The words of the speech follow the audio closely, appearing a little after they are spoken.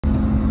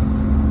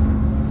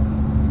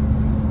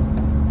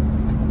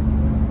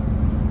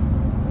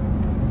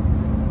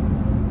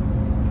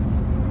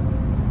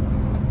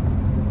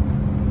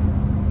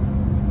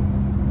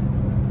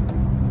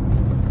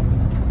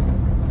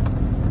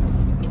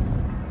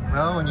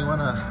Well, when you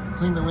want to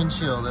clean the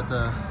windshield at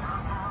the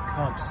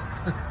pumps.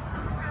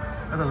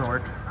 That doesn't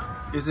work.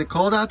 Is it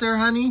cold out there,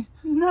 honey?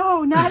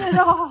 No, not at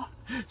all.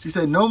 She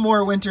said no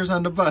more winters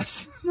on the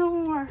bus. No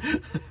more.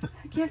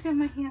 I can't feel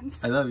my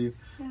hands. I love you.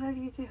 I love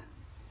you too.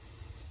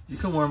 You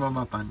can warm them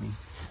up on me.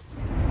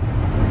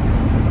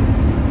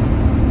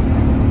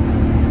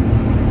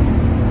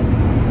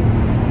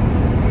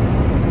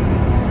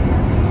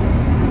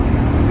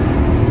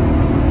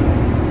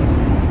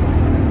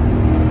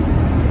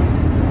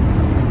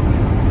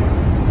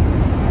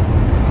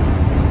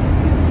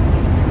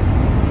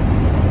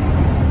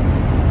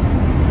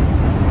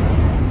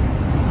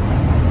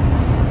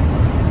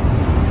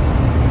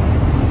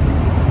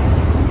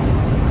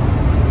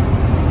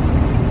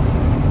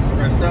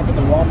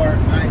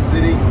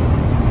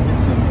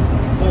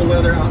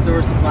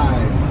 Outdoor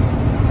supplies.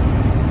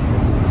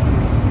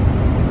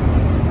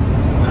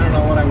 I don't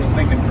know what I was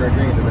thinking for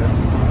agreeing to this.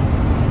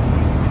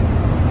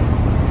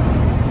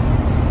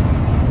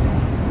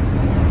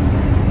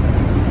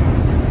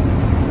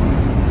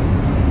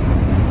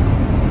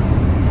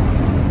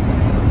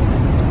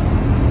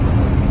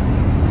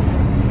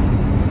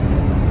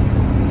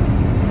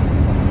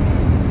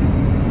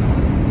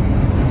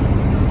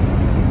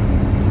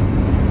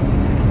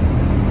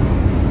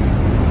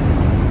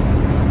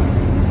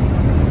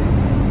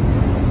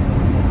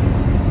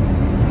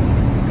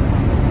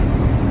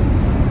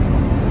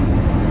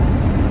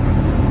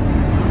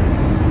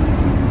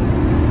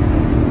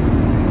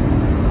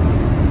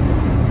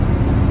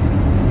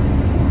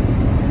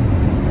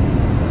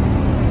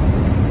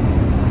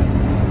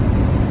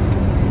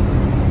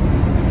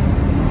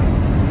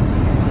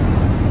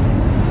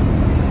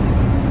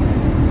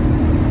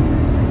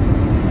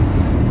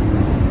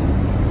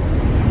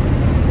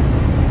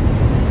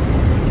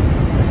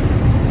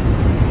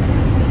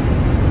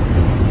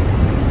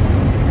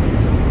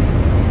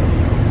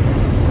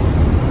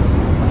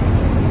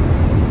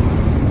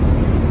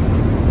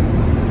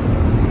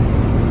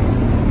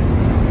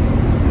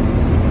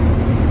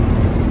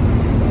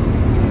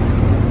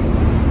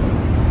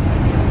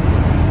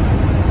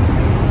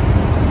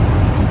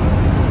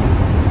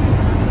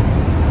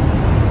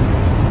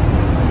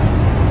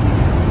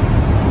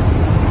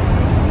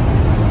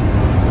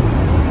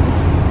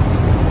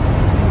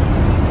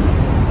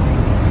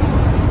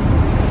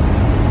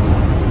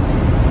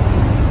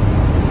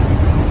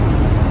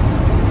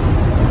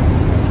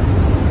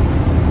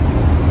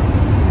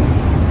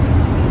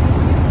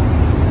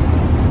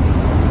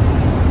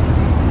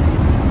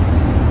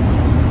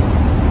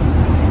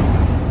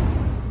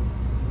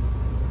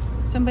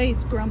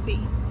 Somebody's grumpy.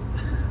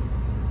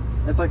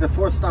 It's like the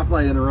 4th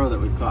stoplight in a row that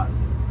we've caught.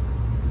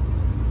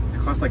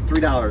 It costs like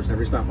 $3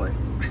 every stoplight.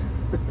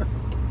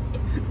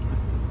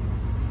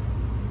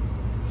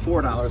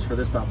 $4 for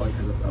this stoplight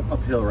because it's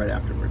uphill right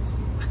afterwards.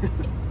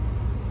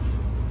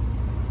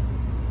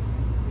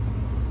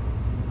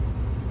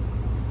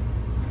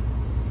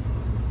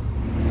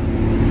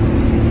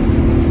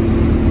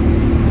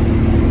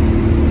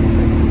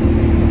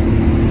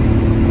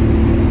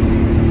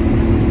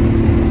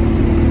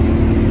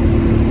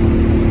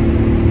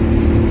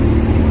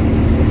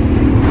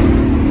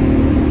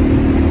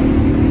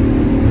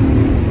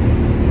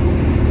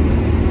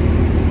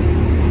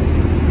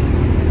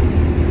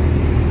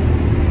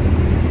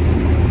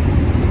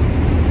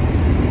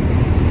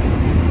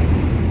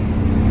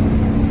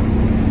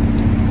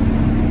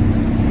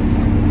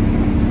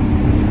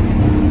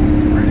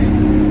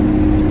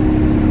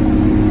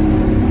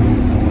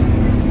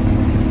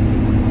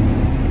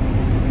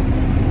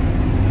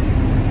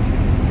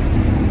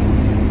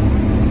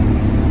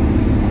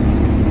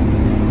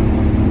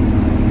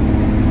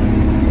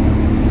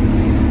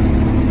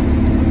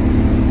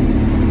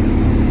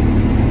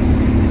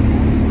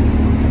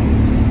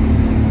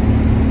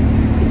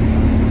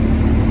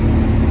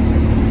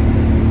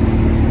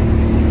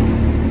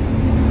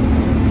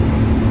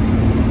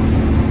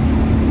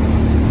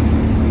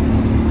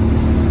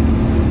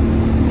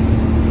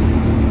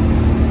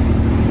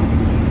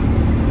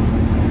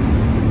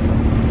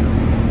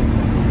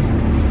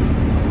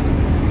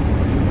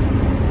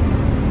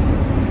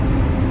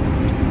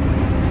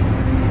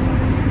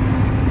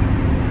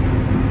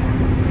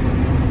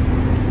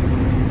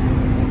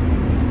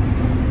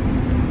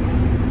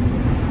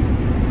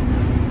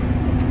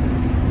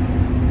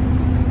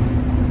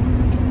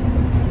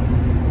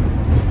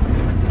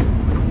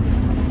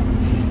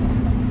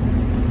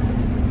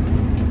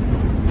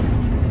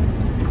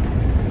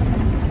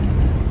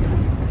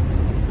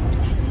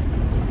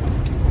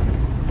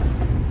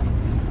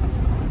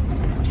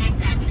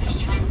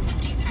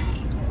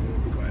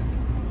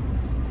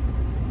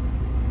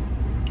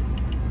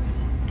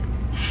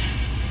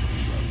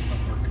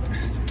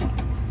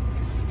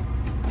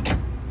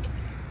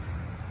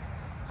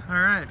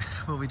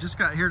 Well, we just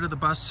got here to the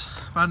bus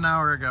about an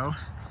hour ago.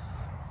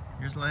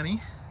 Here's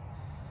Lenny.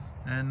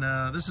 And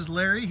this is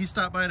Larry. He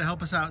stopped by to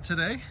help us out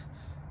today.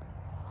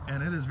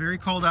 And it is very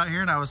cold out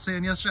here. And I was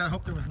saying yesterday, I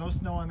hope there was no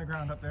snow on the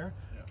ground up there.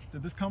 Yeah.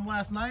 Did this come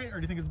last night, or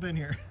do you think it's been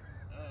here?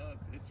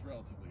 It's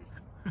relatively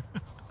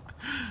recent.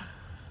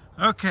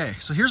 Okay,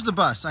 so here's the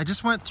bus. I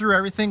just went through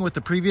everything with the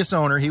previous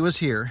owner. He was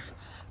here,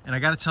 and I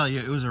got to tell you,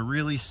 it was a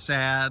really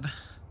sad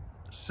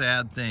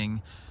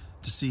thing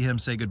to see him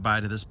say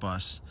goodbye to this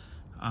bus.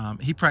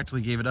 He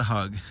practically gave it a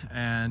hug,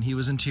 and he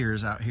was in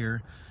tears out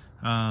here.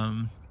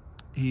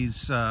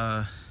 He's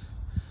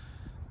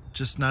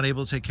just not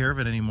able to take care of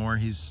it anymore.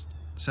 He's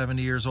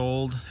 70 years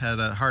old, had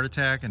a heart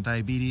attack and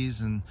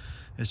diabetes, and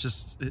it's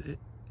just,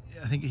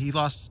 I think he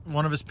lost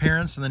one of his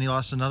parents, and then he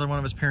lost another one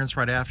of his parents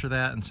right after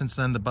that, and since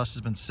then the bus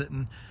has been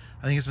sitting.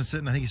 I think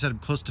he said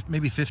close to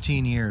maybe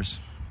 15 years.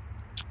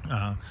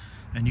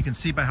 And you can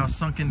see by how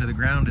sunk into the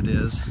ground it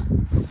is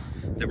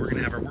that we're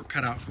gonna have our work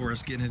cut out for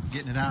us getting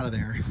it out of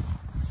there.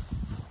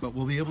 But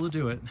we'll be able to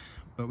do it.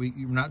 But we're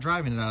not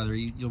driving it out of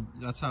there.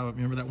 That's how,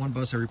 remember that one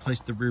bus I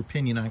replaced the rear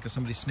pinion on because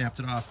somebody snapped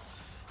it off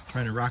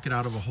trying to rock it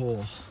out of a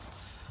hole.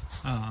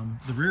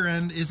 The rear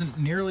end isn't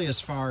nearly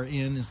as far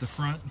in as the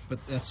front,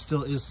 but that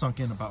still is sunk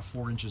in about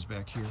 4 inches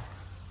back here.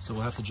 So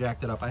we'll have to jack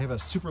that up. I have a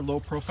super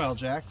low profile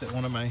jack that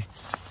one of my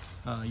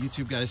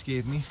YouTube guys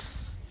gave me.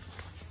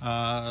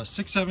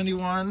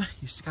 671.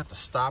 He's got the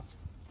stop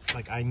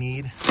like I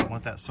need. I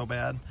want that so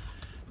bad.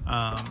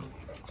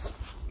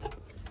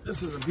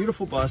 This is a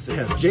beautiful bus. It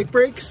has Jake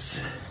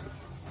brakes.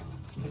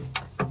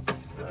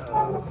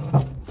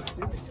 Let's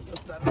see if I can get this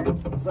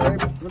better. Sorry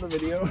for the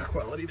video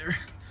quality there.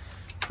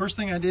 First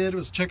thing I did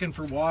was check in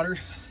for water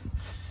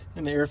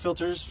in the air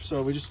filters.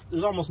 So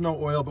there's almost no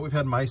oil, but we've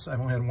had mice. I've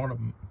only had one of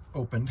them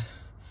opened.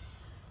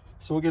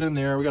 So we'll get in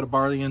there. We got to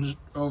bar the engine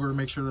over,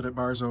 make sure that it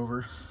bars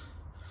over.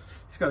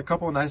 It's got a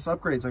couple of nice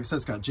upgrades. Like I said,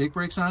 it's got Jake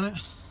brakes on it.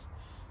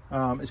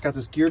 It's got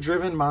this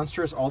gear-driven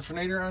monstrous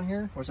alternator on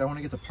here, which I want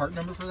to get the part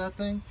number for that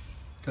thing,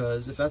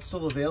 because if that's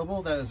still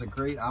available, that is a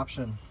great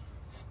option.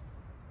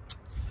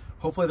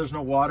 Hopefully there's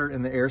no water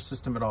in the air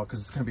system at all,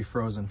 because it's going to be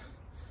frozen.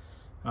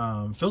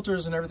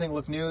 Filters and everything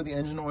look new. The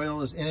engine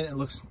oil is in it. It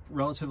looks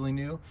relatively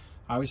new.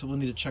 Obviously, we'll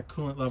need to check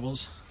coolant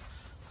levels.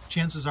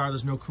 Chances are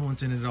there's no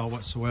coolant in it at all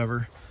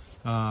whatsoever.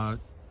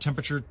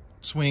 Temperature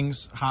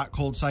swings, hot,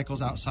 cold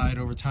cycles outside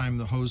over time.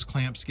 The hose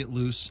clamps get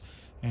loose,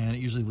 and it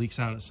usually leaks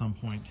out at some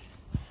point.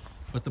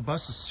 But the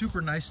bus is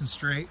super nice and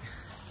straight.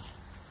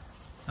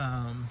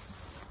 Let's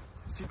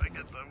see if I can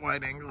get the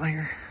wide angle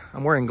here.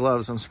 I'm wearing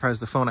gloves. I'm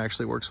surprised the phone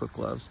actually works with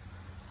gloves.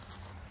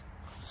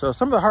 So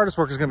some of the hardest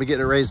work is going to be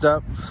getting it raised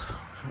up.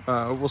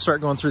 We'll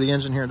start going through the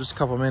engine here in just a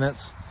couple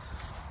minutes.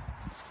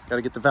 Got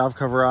to get the valve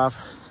cover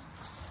off.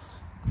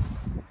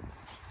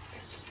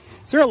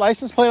 Is there a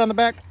license plate on the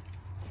back?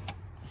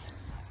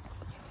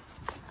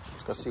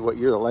 Let's go see what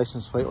year the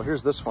license plate. Well,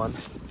 here's this one,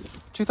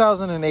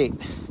 2008.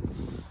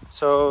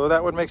 So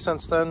that would make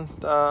sense then.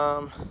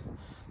 So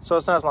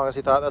it's not as long as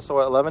he thought. That's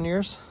what, 11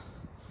 years?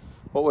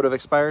 What would have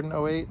expired in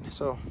 08?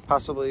 So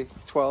possibly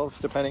 12,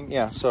 depending.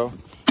 Yeah, so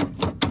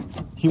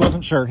he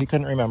wasn't sure. He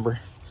couldn't remember.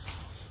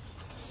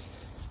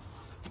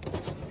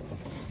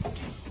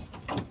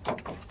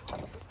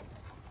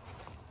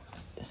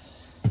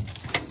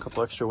 A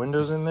couple extra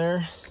windows in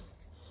there.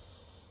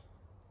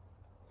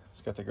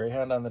 It's got the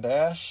Greyhound on the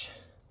dash.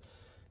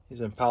 He's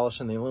been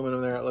polishing the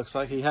aluminum there, it looks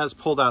like. He has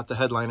pulled out the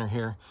headliner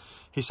here.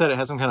 He said it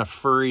had some kind of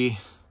furry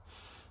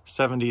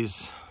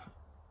 70s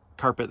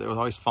carpet that was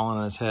always falling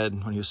on his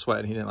head when he was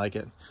sweating. He didn't like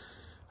it.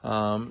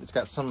 It's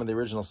got some of the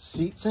original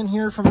seats in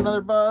here from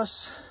another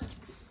bus.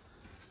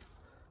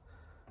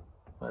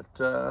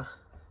 But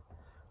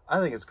I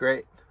think it's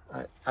great.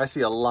 I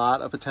see a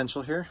lot of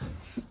potential here.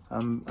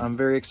 I'm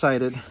very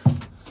excited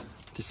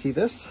to see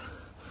this.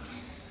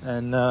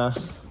 And yeah,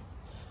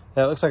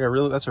 it looks like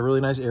that's a really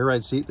nice air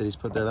ride seat that he's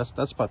put there. That's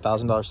about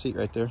 $1,000 seat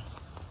right there.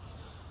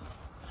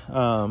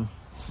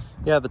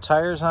 Yeah, the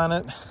tires on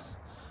it,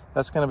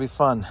 that's gonna be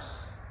fun.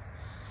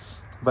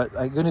 But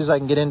good news, I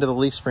can get into the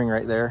leaf spring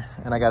right there,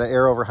 and I got an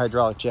air over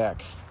hydraulic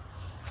jack.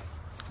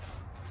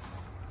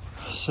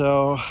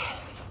 So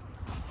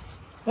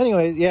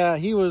anyway, yeah,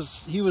 he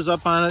was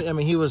up on it. I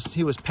mean, he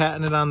was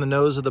patting it on the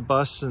nose of the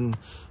bus, and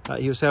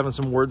he was having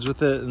some words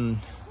with it, and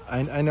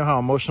I know how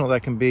emotional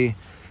that can be.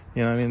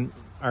 You know, I mean,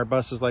 our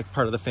bus is like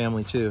part of the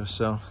family too,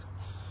 so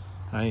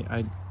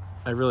I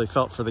really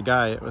felt for the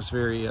guy. It was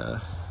very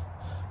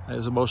it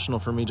was emotional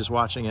for me just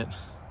watching it,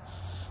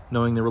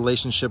 knowing the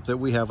relationship that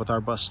we have with our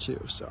bus too.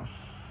 So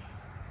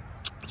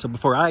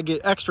before I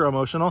get extra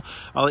emotional,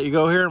 I'll let you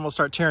go here and we'll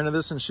start tearing into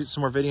this and shoot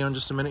some more video in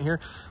just a minute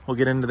here. We'll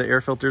get into the air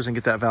filters and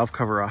get that valve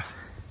cover off.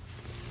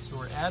 So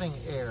we're adding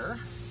air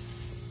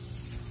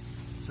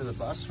to the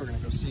bus. We're gonna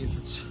go see if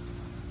it's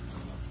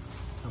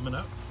coming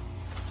up.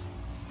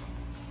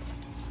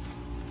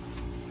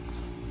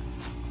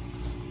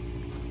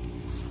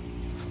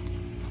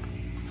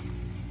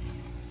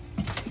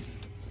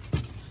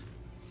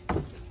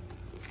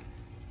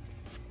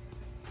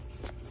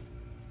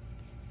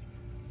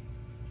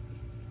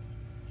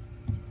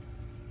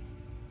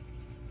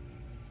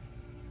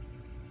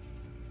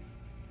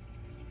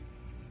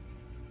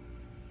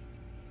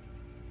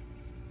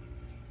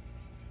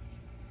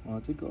 Well,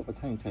 it did go up a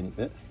tiny, tiny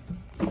bit.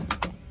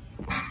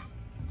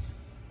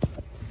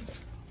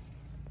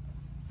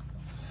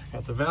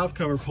 Got The valve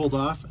cover pulled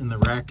off and the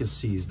rack is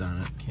seized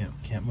on it.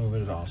 Can't move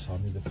it at all. So I'll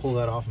need to pull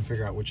that off and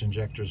figure out which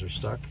injectors are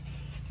stuck.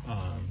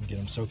 Get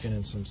them soaking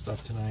in some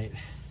stuff tonight.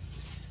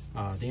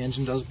 The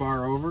engine does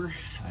bar over.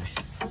 I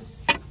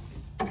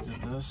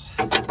did this.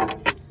 I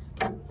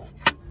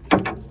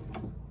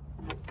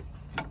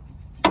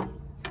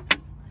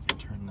can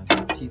turn the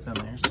teeth in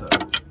there so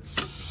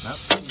it's not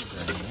seized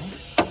or anything.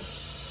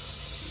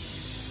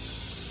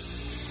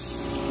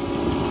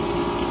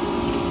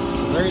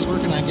 Larry's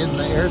working on getting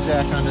the air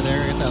jack under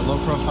there, get that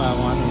low profile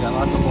one. We got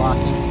lots of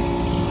blocking.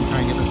 I'm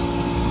trying to get this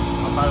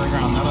up out of the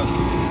ground.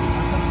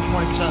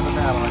 That's 20% of the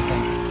battle, I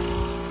think.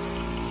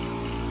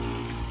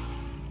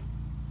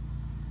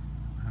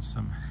 We'll have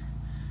some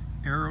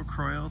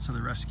aerocroil to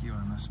the rescue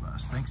on this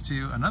bus. Thanks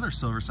to another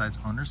Silversides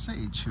owner,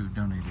 Sage, who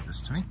donated this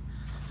to me.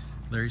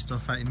 Larry's still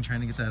fighting,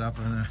 trying to get that up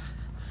on the,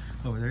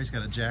 over there. He's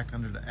got a jack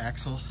under the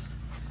axle,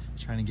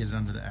 trying to get it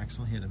under the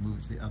axle. He had to move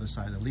it to the other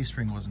side. The leaf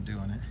spring wasn't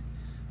doing it.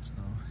 So,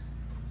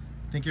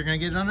 think you're gonna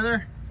get it under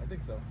there? I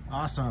think so.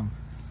 Awesome.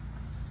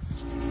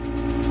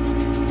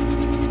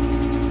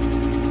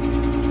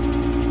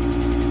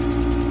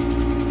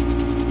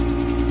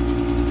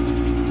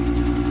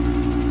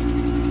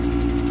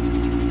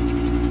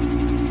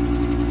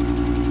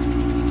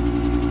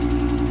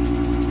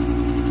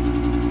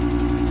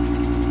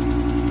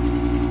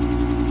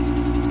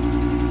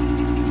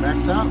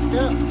 Maxed out?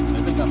 Yeah.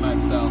 I think I'm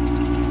maxed out.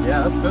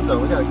 Yeah, that's good though.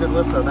 We got a good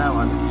lift on that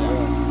one.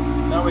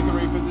 Yeah. Now we can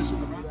reposition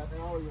the back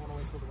now, or you want to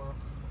wait till tomorrow?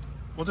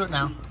 We'll do it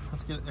now.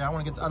 Let's get it. Yeah,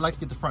 I'd like to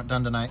get the front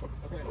done tonight.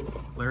 Okay.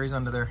 Larry's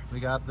under there. We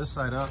got this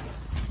side up.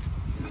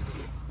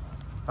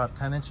 About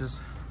 10 inches.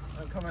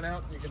 I'm coming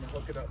out, you can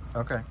hook it up.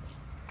 Okay.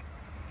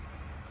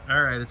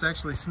 All right, it's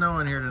actually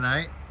snowing here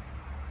tonight.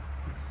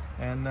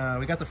 And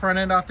we got the front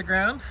end off the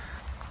ground.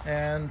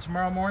 And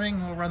tomorrow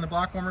morning, we'll run the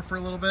block warmer for a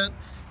little bit,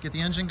 get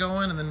the engine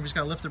going, and then we just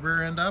got to lift the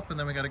rear end up, and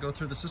then we got to go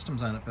through the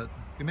systems on it. But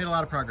we made a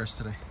lot of progress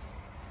today.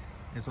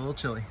 It's a little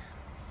chilly.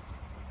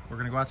 We're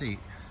going to go out to eat.